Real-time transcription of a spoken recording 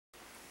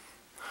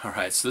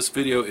Alright, so this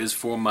video is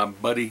for my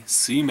buddy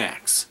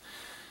Cmax.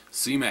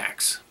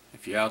 Cmax,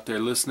 if you're out there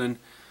listening,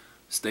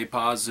 stay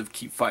positive,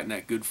 keep fighting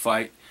that good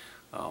fight.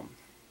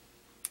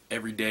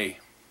 Every day,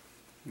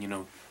 you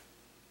know,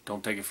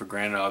 don't take it for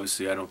granted.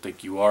 Obviously, I don't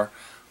think you are,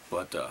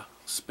 but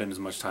spend as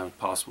much time as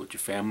possible with your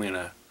family, and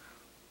I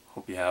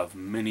hope you have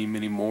many,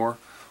 many more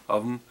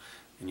of them,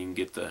 and you can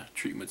get the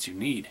treatments you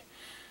need.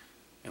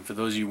 And for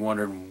those of you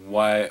wondering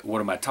what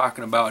am I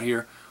talking about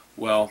here,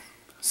 well,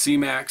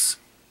 Cmax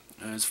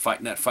is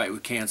fighting that fight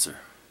with cancer,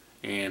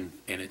 and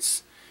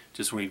it's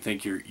just when you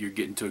think you're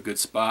getting to a good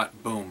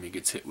spot, boom, he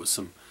gets hit with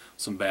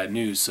some bad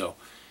news. So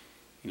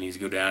he needs to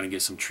go down and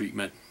get some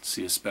treatment,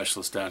 see a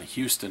specialist down in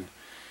Houston.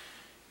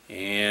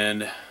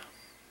 And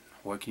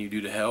what can you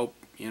do to help?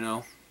 You know,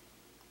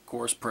 of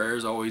course,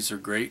 prayers always are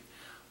great.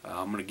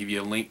 I'm going to give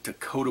you a link to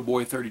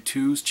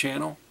CodaBoy32's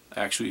channel,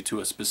 actually to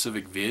a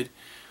specific vid.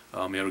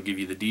 It'll give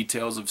you the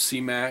details of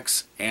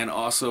Cmax and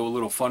also a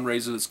little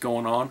fundraiser that's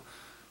going on.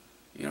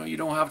 You know, you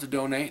don't have to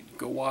donate.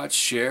 Go watch,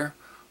 share.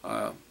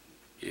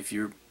 If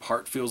your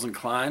heart feels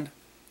inclined,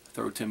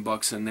 throw 10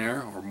 bucks in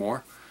there or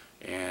more,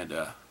 and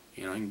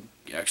you know, you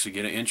can actually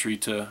get an entry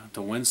to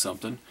win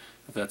something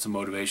if that's a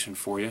motivation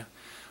for you.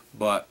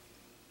 But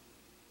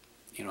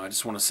you know, I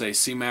just want to say,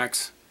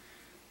 Cmax,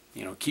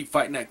 you know, keep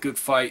fighting that good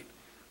fight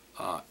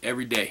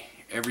every day.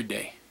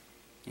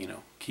 You know,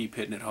 keep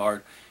hitting it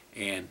hard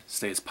and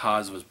stay as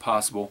positive as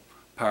possible.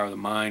 Power of the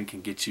mind can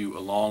get you a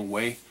long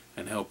way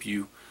and help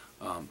you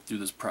through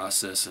this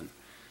process. And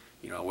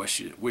you know, I wish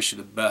you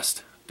the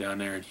best down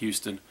there in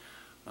Houston,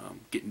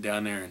 getting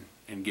down there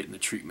and getting the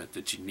treatment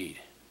that you need.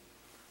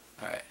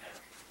 Alright,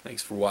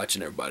 thanks for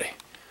watching, everybody.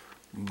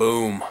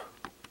 Boom.